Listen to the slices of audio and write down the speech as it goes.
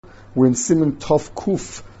We're in Siman Tov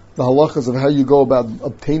Kuf, the halachas of how you go about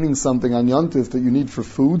obtaining something on Yontif that you need for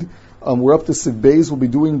food. We're up to Siv Beis. We'll be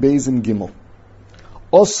doing Beis in Gimel.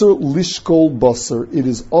 Osir lishkol basar. It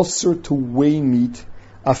is osir to weigh meat.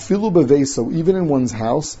 Afilu beveso, even in one's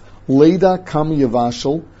house. Leida kami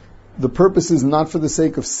yavashal. The purpose is not for the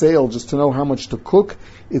sake of sale, just to know how much to cook.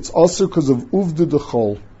 It's osir because of uvdu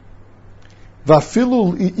dechol.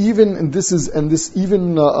 Vafilu, even, and this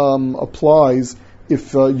even applies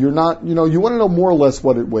if you're not, you want to know more or less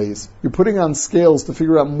what it weighs. You're putting on scales to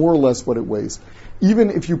figure out more or less what it weighs.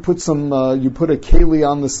 Even if you put you put a keli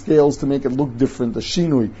on the scales to make it look different, a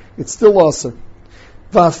shinui, it's still aser.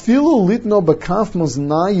 Va'afilu litno b'kaf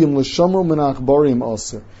maznayim l'shamro min achbarim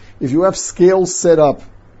aser. If you have scales set up,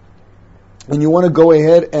 and you want to go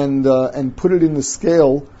ahead and put it in the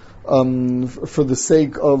scale for the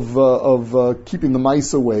sake of keeping the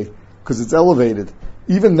mice away, because it's elevated,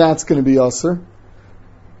 even that's going to be aser.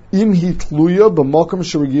 Im hitluya b'makom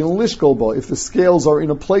sherigil lishkol ba. If the scales are in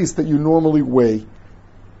a place that you normally weigh.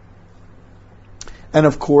 And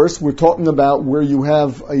of course, we're talking about where you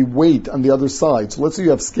have a weight on the other side. So let's say you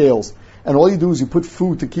have scales, and all you do is you put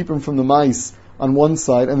food to keep them from the mice on one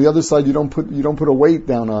side, and the other side you don't put a weight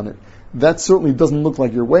down on it. That certainly doesn't look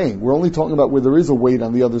like you're weighing. We're only talking about where there is a weight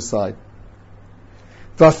on the other side.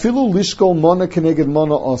 Vafilu lishkol mana keneged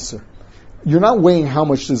mana aser. You're not weighing how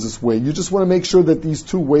much does this weigh. You just want to make sure that these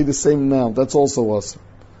two weigh the same amount. That's also aser.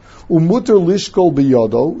 Umuter lishkol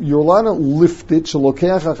biyado. You're allowed to lift it.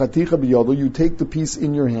 Shalokeach achaticha biyado. You take the piece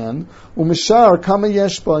in your hand. Umishar kama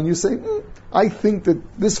yeshba. And you say, I think that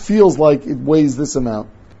this feels like it weighs this amount.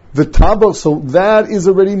 The tabach, so that is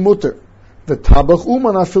already mutter. The tabach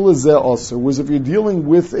uman afil zeh aser. Whereas if you're dealing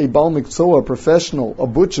with a bal mikzoah, a professional, a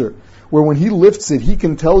butcher, where when he lifts it, he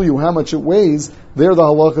can tell you how much it weighs, there the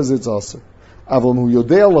halachas it's aser.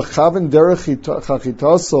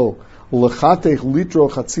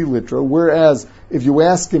 Whereas if you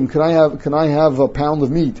ask him, can I have a pound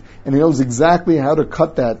of meat, and he knows exactly how to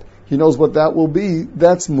cut that, he knows what that will be,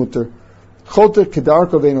 that's mutter. That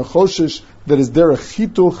is derech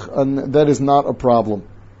chituch, and that is not a problem.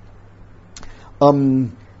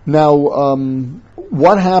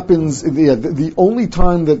 What happens? The only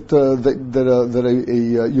time that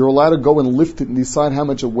you're allowed to go and lift it and decide how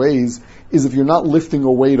much it weighs is if you're not lifting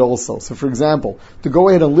a weight also. So, for example, to go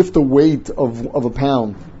ahead and lift a weight of a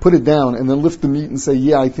pound, put it down, and then lift the meat and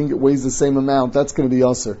say, I think it weighs the same amount, that's going to be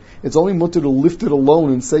aser. It's only mutter to lift it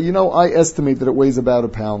alone and say, I estimate that it weighs about a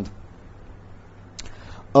pound.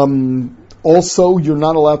 Also, you're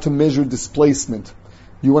not allowed to measure displacement.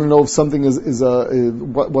 You want to know if something is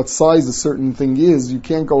what size a certain thing is. You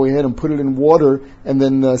can't go ahead and put it in water and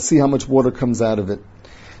then see how much water comes out of it.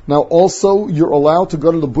 Now, also, you're allowed to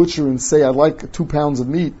go to the butcher and say, I'd like 2 pounds of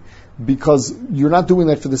meat, because you're not doing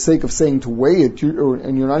that for the sake of saying to weigh it,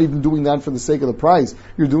 and you're not even doing that for the sake of the price.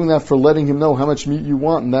 You're doing that for letting him know how much meat you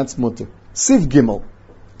want, and that's mutter. Siv Gimel.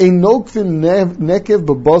 Einokvim nekev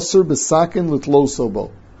b'basar b'sakin litlosobo.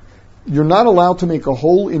 You're not allowed to make a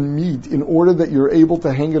hole in meat in order that you're able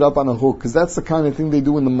to hang it up on a hook, because that's the kind of thing they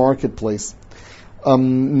do in the marketplace.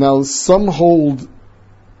 Now, some hold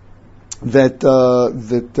that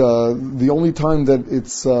the only time that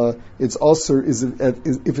it's usher is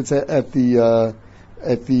if it's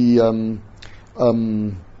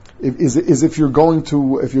if you're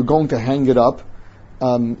going to hang it up.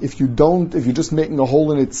 If you're just making a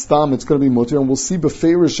hole in its stam, it's going to be mutter. And we'll see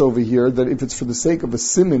beferish over here that if it's for the sake of a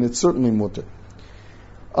simin, it's certainly mutter.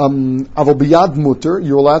 Aval biyad mutter,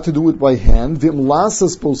 you're allowed to do it by hand. V'im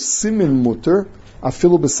lasas bo simin mutter,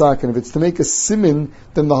 afilu b'sakin. If it's to make a simin,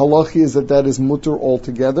 then the halachi is that is mutter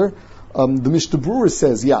altogether. The Mishnah Berurah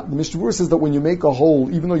says, that when you make a hole,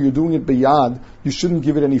 even though you're doing it biyad, you shouldn't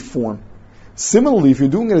give it any form. Similarly, if you're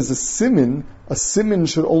doing it as a simin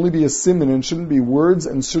should only be a simin and shouldn't be words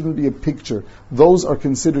and shouldn't be a picture. Those are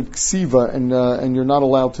considered ksiva, and you're not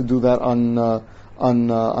allowed to do that on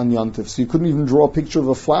yantif. So you couldn't even draw a picture of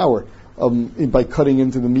a flower by cutting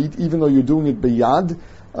into the meat, even though you're doing it biyad,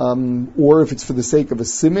 or if it's for the sake of a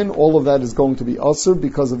simin. All of that is going to be asur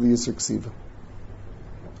because of the isur ksiva.